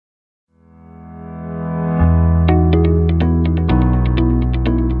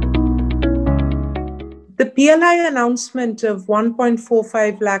The PLI announcement of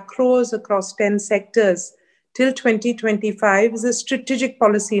 1.45 lakh crores across 10 sectors till 2025 is a strategic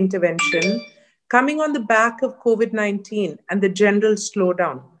policy intervention coming on the back of COVID-19 and the general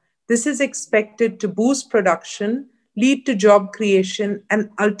slowdown. This is expected to boost production, lead to job creation, and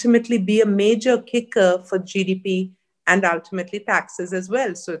ultimately be a major kicker for GDP and ultimately taxes as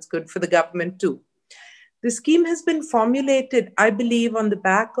well. So it's good for the government too. The scheme has been formulated, I believe, on the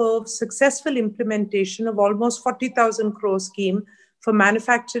back of successful implementation of almost 40,000 crore scheme for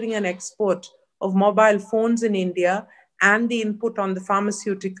manufacturing and export of mobile phones in India and the input on the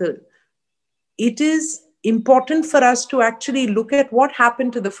pharmaceutical. It is important for us to actually look at what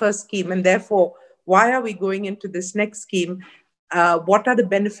happened to the first scheme and therefore why are we going into this next scheme? What are the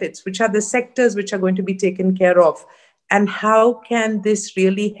benefits? Which are the sectors which are going to be taken care of? And how can this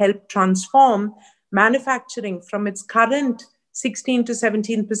really help transform manufacturing from its current 16 to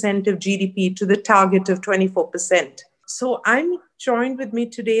 17% of GDP to the target of 24%? So I'm joined with me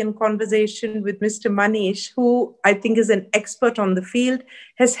today in conversation with Mr. Manish, who I think is an expert on the field,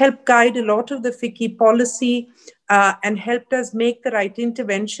 has helped guide a lot of the FICCI policy and helped us make the right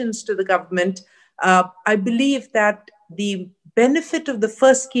interventions to the government. I believe that the benefit of the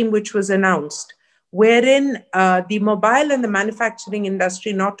first scheme which was announced, wherein the mobile and the manufacturing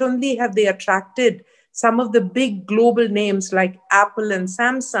industry, not only have they attracted some of the big global names like Apple and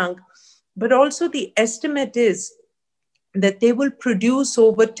Samsung, but also the estimate is that they will produce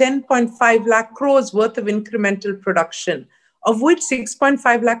over 10.5 lakh crores worth of incremental production, of which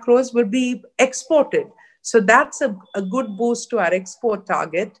 6.5 lakh crores will be exported. So that's a good boost to our export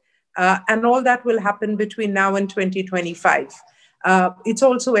target. And all that will happen between now and 2025. It's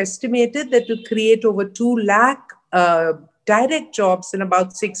also estimated that it will create over 2 lakh direct jobs and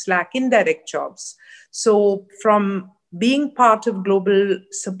about 6 lakh indirect jobs. So from being part of global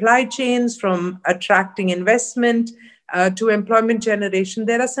supply chains, from attracting investment to employment generation,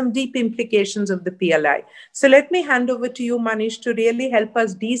 there are some deep implications of the PLI. So let me hand over to you, Manish, to really help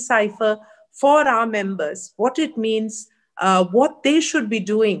us decipher for our members what it means, what they should be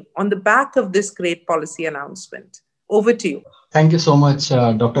doing on the back of this great policy announcement. Over to you. Thank you so much,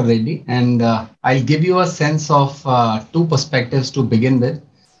 Dr. Reddy. And I'll give you a sense of two perspectives to begin with.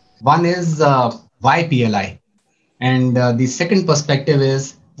 One is why PLI? And the second perspective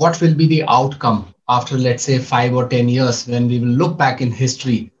is what will be the outcome after, let's say, 5 or 10 years when we will look back in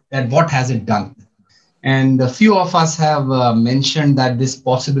history at what has it done. And a few of us have mentioned that this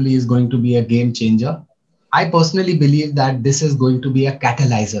possibly is going to be a game changer. I personally believe that this is going to be a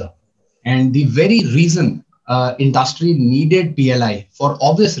catalyzer. And the very reason industry needed PLI for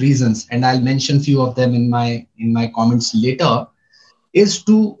obvious reasons, and I'll mention few of them in my comments later, is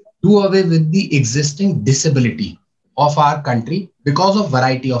to do away with the existing disability of our country because of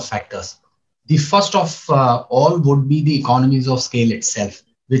variety of factors. The first of all would be the economies of scale itself,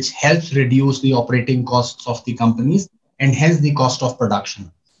 which helps reduce the operating costs of the companies and hence the cost of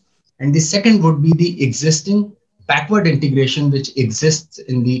production. And the second would be the existing backward integration which exists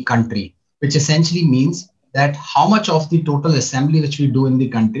in the country, which essentially means that how much of the total assembly which we do in the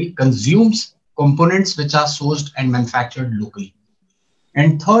country consumes components which are sourced and manufactured locally.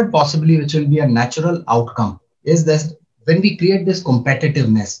 And third, possibly, which will be a natural outcome, is that when we create this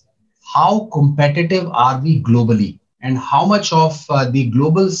competitiveness, how competitive are we globally and how much of the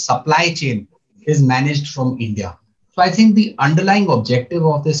global supply chain is managed from India? So I think the underlying objective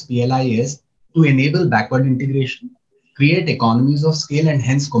of this PLI is to enable backward integration, create economies of scale and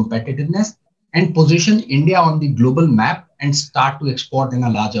hence competitiveness, and position India on the global map and start to export in a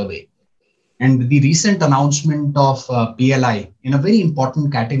larger way. And the recent announcement of PLI in a very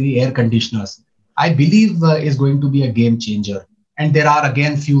important category, air conditioners, I believe is going to be a game changer. And there are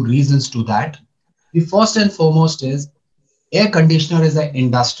again few reasons to that. The first and foremost is air conditioner is an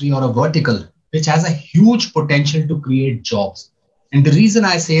industry or a vertical which has a huge potential to create jobs. And the reason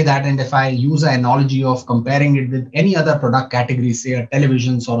I say that, and if I use an analogy of comparing it with any other product category, say a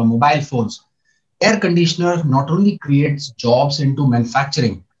televisions or a mobile phones, air conditioner not only creates jobs into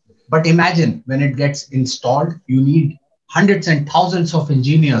manufacturing, but imagine when it gets installed, you need hundreds and thousands of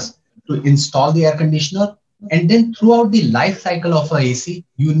engineers to install the air conditioner. And then throughout the life cycle of a AC,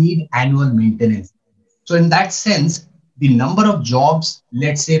 you need annual maintenance. So in that sense, the number of jobs,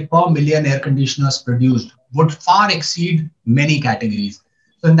 let's say per million air conditioners produced, would far exceed many categories.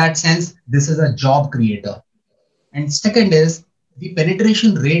 So in that sense, this is a job creator. And second is the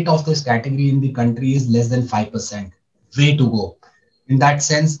penetration rate of this category in the country is less than 5%. Way to go. In that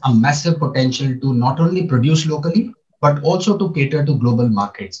sense, a massive potential to not only produce locally, but also to cater to global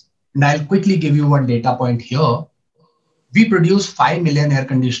markets. And I'll quickly give you one data point here. We produce 5 million air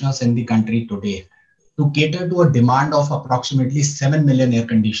conditioners in the country today. to cater to a demand of approximately 7 million air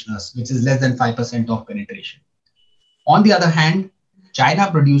conditioners, which is less than 5% of penetration. On the other hand,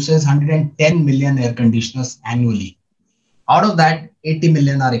 China produces 110 million air conditioners annually. Out of that, 80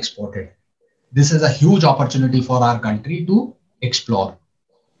 million are exported. This is a huge opportunity for our country to explore.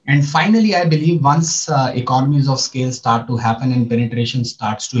 And finally, I believe once economies of scale start to happen and penetration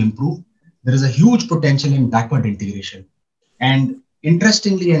starts to improve, there is a huge potential in backward integration. And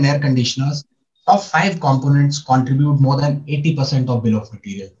interestingly, in air conditioners, top five components contribute more than 80% of bill of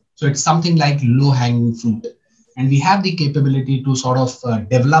material. So it's something like low hanging fruit. And we have the capability to sort of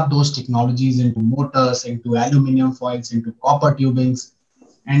develop those technologies into motors, into aluminum foils, into copper tubings.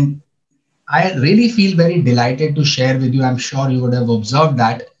 And I really feel very delighted to share with you. I'm sure you would have observed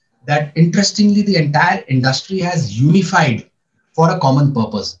that interestingly, the entire industry has unified for a common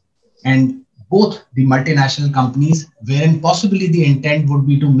purpose. And both the multinational companies, wherein possibly the intent would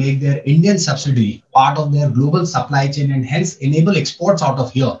be to make their Indian subsidiary part of their global supply chain and hence enable exports out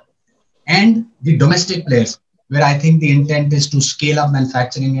of here, and the domestic players, where I think the intent is to scale up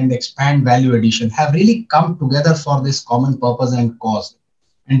manufacturing and expand value addition, have really come together for this common purpose and cause.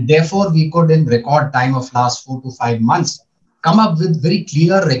 And therefore, we could, in record time of last 4 to 5 months, come up with very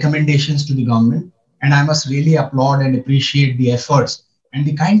clear recommendations to the government. And I must really applaud and appreciate the efforts and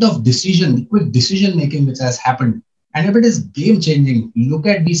the kind of decision, quick decision making which has happened. And if it is game changing, look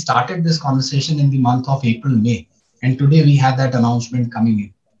at, we started this conversation in the month of April, May, and today we have that announcement coming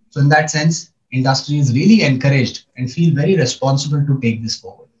in. So in that sense, industry is really encouraged and feel very responsible to take this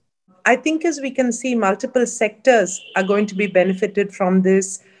forward. I think as we can see, multiple sectors are going to be benefited from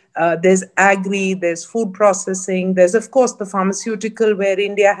this. There's agri, there's food processing, there's, of course, the pharmaceutical, where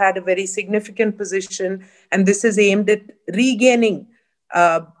India had a very significant position. And this is aimed at regaining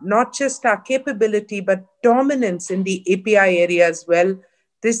not just our capability, but dominance in the API area as well.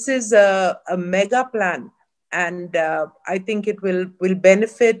 This is a mega plan. And I think it will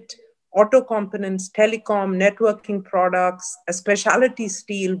benefit auto components, telecom, networking products, a specialty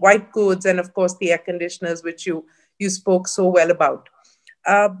steel, white goods, and of course the air conditioners, which you spoke so well about.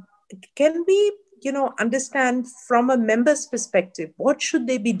 Can we, understand from a member's perspective, what should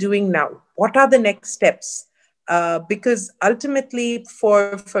they be doing now? What are the next steps? Because ultimately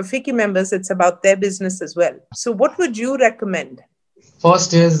for FICCI members, it's about their business as well. So what would you recommend?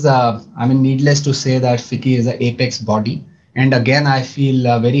 First is, needless to say that FICCI is an apex body. And again, I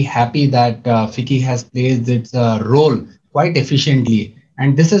feel very happy that FICCI has played its role quite efficiently.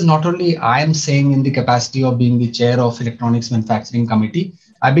 And this is not only I am saying in the capacity of being the chair of Electronics Manufacturing Committee.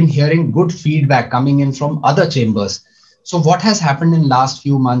 I've been hearing good feedback coming in from other chambers. So what has happened in last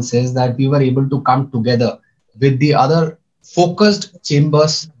few months is that we were able to come together with the other focused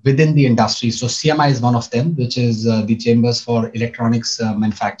chambers within the industry. So CMI is one of them, which is the chambers for electronics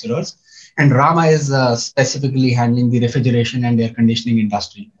manufacturers. And Rama is specifically handling the refrigeration and air conditioning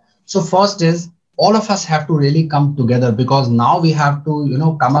industry. So first is, all of us have to really come together, because now we have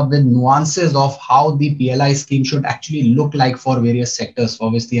to, come up with nuances of how the PLI scheme should actually look like for various sectors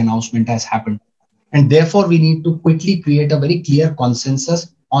for which the announcement has happened. And therefore, we need to quickly create a very clear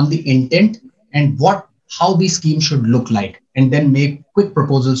consensus on the intent and how the scheme should look like, and then make quick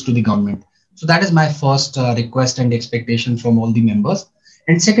proposals to the government. So that is my first request and expectation from all the members.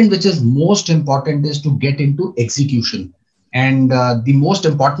 And second, which is most important, is to get into execution. And the most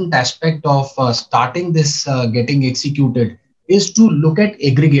important aspect of starting this getting executed is to look at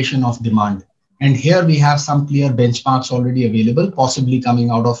aggregation of demand. And here we have some clear benchmarks already available, possibly coming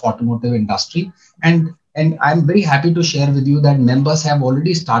out of automotive industry. And I'm very happy to share with you that members have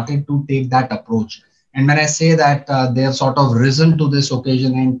already started to take that approach. And when I say that they have sort of risen to this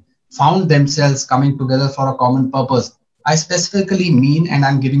occasion and found themselves coming together for a common purpose, I specifically mean, and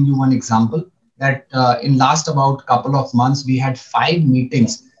I'm giving you one example, that in last about couple of months, we had 5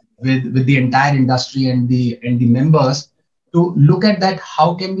 meetings with the entire industry and the members to look at that.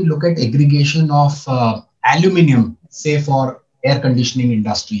 How can we look at aggregation of aluminium, say for air conditioning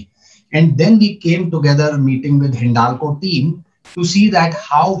industry? And then we came together meeting with Hindalco team to see that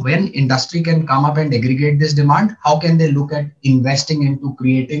how, when industry can come up and aggregate this demand, how can they look at investing into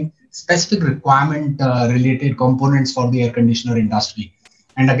creating specific requirement related components for the air conditioner industry.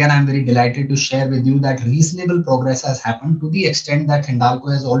 And again, I'm very delighted to share with you that reasonable progress has happened, to the extent that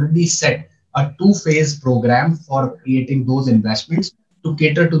Hindalco has already set a 2-phase program for creating those investments to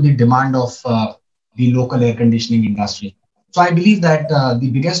cater to the demand of the local air conditioning industry. So I believe that the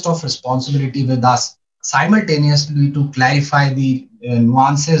biggest of responsibility with us simultaneously to clarify the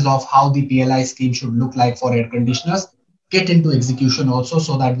nuances of how the PLI scheme should look like for air conditioners, get into execution also,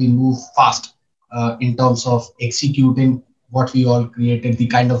 so that we move fast in terms of executing what we all created, the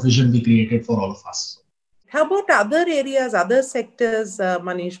kind of vision we created for all of us. How about other areas, other sectors,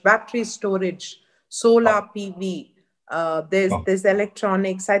 Manish? Battery storage, solar PV, there's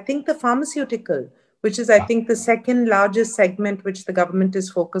electronics. I think the pharmaceutical, which is, I think, the second largest segment which the government is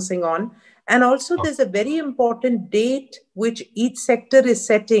focusing on. And also, there's a very important date which each sector is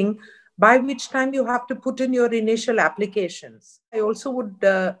setting, by which time you have to put in your initial applications. I also would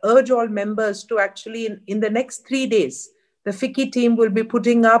urge all members to actually, in the next 3 days, the FICCI team will be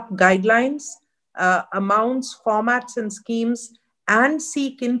putting up guidelines, amounts, formats, and schemes, and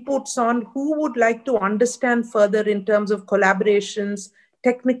seek inputs on who would like to understand further in terms of collaborations,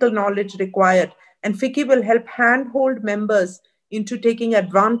 technical knowledge required. And FICCI will help handhold members into taking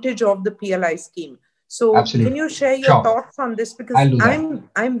advantage of the PLI scheme. So Absolutely. can you share your thoughts on this? Because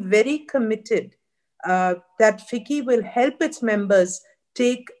I'm very committed that FICCI will help its members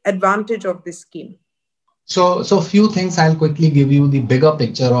take advantage of this scheme. So few things I'll quickly give you the bigger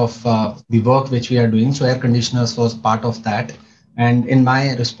picture of the work which we are doing. So air conditioners was part of that. And in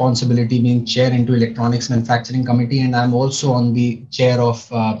my responsibility being chair into electronics manufacturing committee, and I'm also on the chair of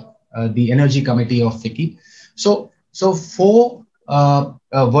the energy committee of FICCI. So four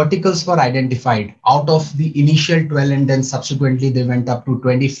verticals were identified out of the initial 12, and then subsequently they went up to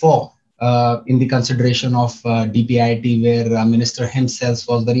 24 in the consideration of DPIIT, where Minister himself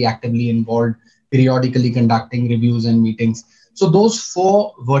was very actively involved, periodically conducting reviews and meetings. So those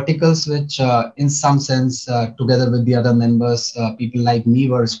four verticals, which in some sense, together with the other members, people like me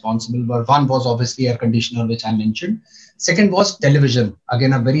were responsible, were one was obviously air conditioner, which I mentioned. Second was television,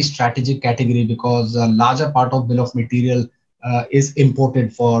 again, a very strategic category because a larger part of bill of material is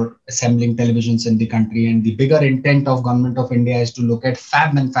imported for assembling televisions in the country. And the bigger intent of Government of India is to look at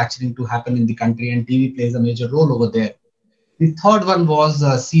fab manufacturing to happen in the country, and TV plays a major role over there. The third one was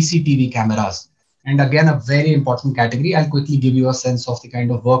CCTV cameras. And again, a very important category. I'll quickly give you a sense of the kind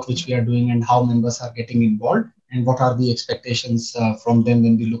of work which we are doing and how members are getting involved and what are the expectations from them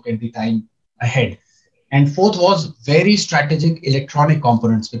when we look at the time ahead. And fourth was very strategic electronic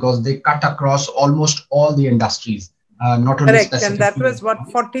components because they cut across almost all the industries. Not only correct, and that was what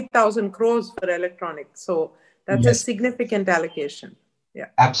 40,000 crores for electronics. So that's a significant allocation. Yeah,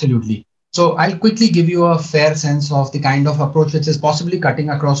 absolutely. So I'll quickly give you a fair sense of the kind of approach which is possibly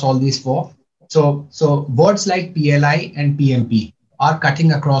cutting across all these four. So words like PLI and PMP are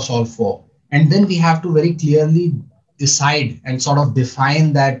cutting across all four. And then we have to very clearly decide and sort of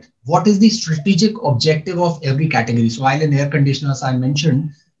define that what is the strategic objective of every category. So while in air conditioners, I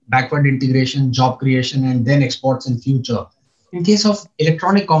mentioned backward integration, job creation, and then exports in future. In case of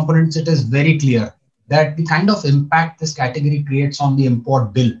electronic components, it is very clear that the kind of impact this category creates on the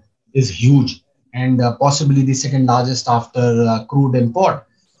import bill is huge and possibly the second largest after crude import.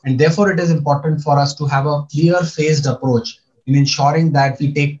 And therefore, it is important for us to have a clear phased approach in ensuring that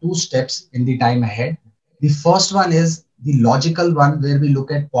we take two steps in the time ahead. The first one is the logical one where we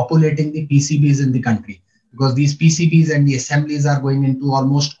look at populating the PCBs in the country, because these PCBs and the assemblies are going into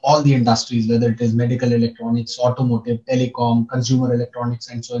almost all the industries, whether it is medical electronics, automotive, telecom, consumer electronics,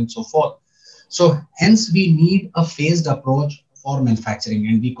 and so on and so forth. So hence, we need a phased approach for manufacturing,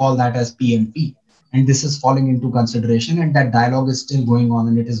 and we call that as PMP. And this is falling into consideration, and that dialogue is still going on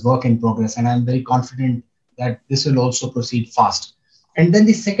and it is work in progress. And I'm very confident that this will also proceed fast. And then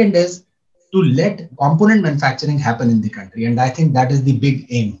the second is to let component manufacturing happen in the country. And I think that is the big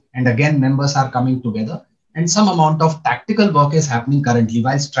aim. And again, members are coming together and some amount of tactical work is happening currently.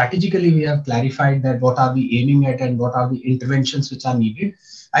 While strategically we have clarified that what are we aiming at and what are the interventions which are needed.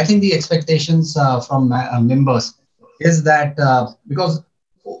 I think the expectations from members is that because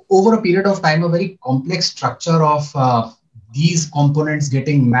over a period of time, a very complex structure of these components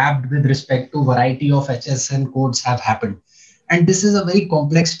getting mapped with respect to variety of HSN codes have happened. And this is a very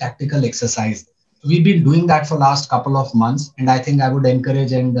complex tactical exercise. We've been doing that for last couple of months. And I think I would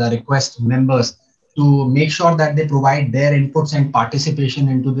encourage and request members to make sure that they provide their inputs and participation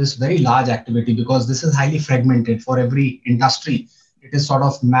into this very large activity, because this is highly fragmented for every industry. It is sort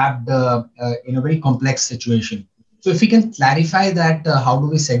of mapped in a very complex situation. So if we can clarify that, how do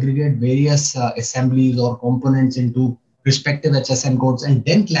we segregate various assemblies or components into respective HSN codes, and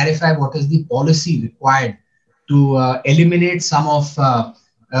then clarify what is the policy required to eliminate some of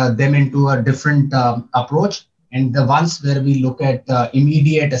them into a different approach, and the ones where we look at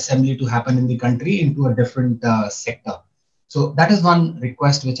immediate assembly to happen in the country into a different sector. So that is one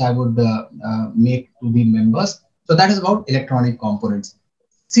request which I would make to the members. So that is about electronic components.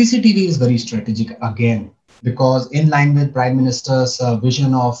 CCTV is very strategic again, because in line with Prime Minister's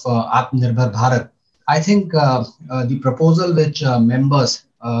vision of Atmanirbhar Bharat, I think the proposal which members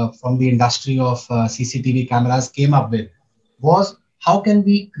from the industry of CCTV cameras came up with was, how can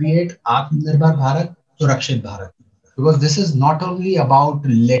we create Atmanirbhar Bharat Surakshit Bharat. Because this is not only about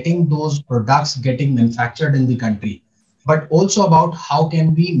letting those products getting manufactured in the country, but also about how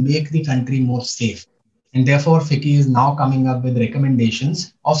can we make the country more safe. And therefore, FICCI is now coming up with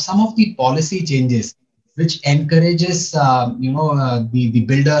recommendations of some of the policy changes which encourages the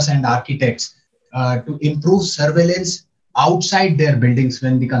builders and architects to improve surveillance outside their buildings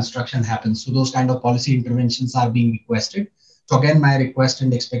when the construction happens. So those kind of policy interventions are being requested. So again, my request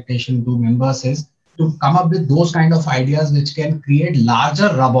and expectation to members is to come up with those kind of ideas which can create larger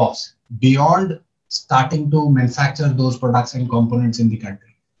rub-offs beyond starting to manufacture those products and components in the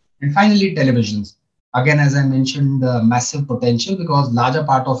country. And finally, televisions. Again, as I mentioned, massive potential because larger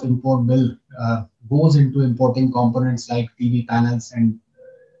part of import bill goes into importing components like TV panels and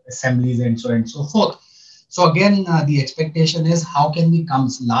assemblies and so on and so forth. So again, the expectation is how can we come,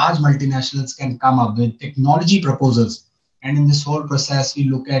 large multinationals can come up with technology proposals. And in this whole process, we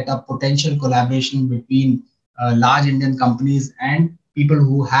look at a potential collaboration between large Indian companies and people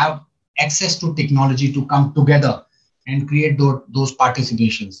who have access to technology to come together and create those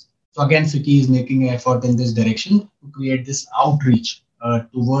participations. So again, FICCI is making an effort in this direction to create this outreach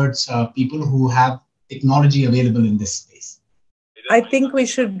towards people who have technology available in this space. I think we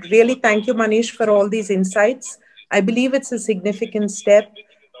should really thank you, Manish, for all these insights. I believe it's a significant step.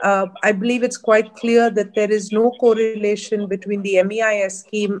 I believe it's quite clear that there is no correlation between the MEIS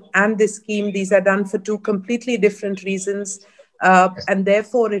scheme and this scheme. These are done for two completely different reasons. And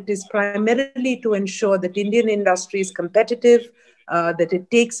therefore, it is primarily to ensure that Indian industry is competitive, that it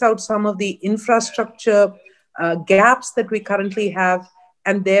takes out some of the infrastructure gaps that we currently have,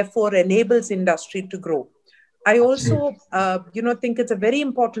 and therefore enables industry to grow. I also, think it's a very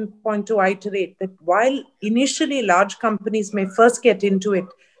important point to iterate that while initially large companies may first get into it,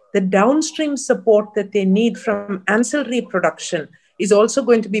 the downstream support that they need from ancillary production is also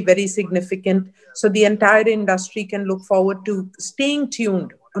going to be very significant. So the entire industry can look forward to staying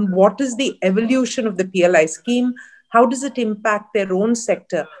tuned on what is the evolution of the PLI scheme, how does it impact their own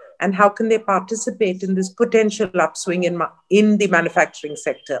sector, and how can they participate in this potential upswing in the manufacturing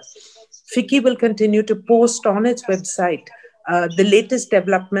sector. FICCI will continue to post on its website the latest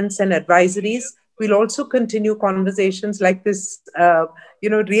developments and advisories. We'll also continue conversations like this,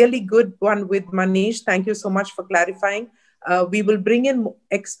 really good one with Manish. Thank you so much for clarifying. We will bring in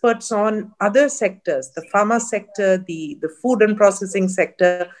experts on other sectors, the pharma sector, the food and processing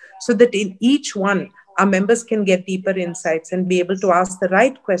sector, so that in each one, our members can get deeper insights and be able to ask the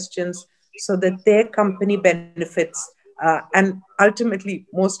right questions so that their company benefits. And ultimately,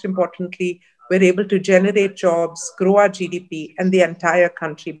 most importantly, we're able to generate jobs, grow our GDP, and the entire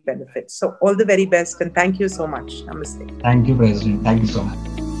country benefits. So all the very best, and thank you so much. Namaste. Thank you, President. Thank you so much.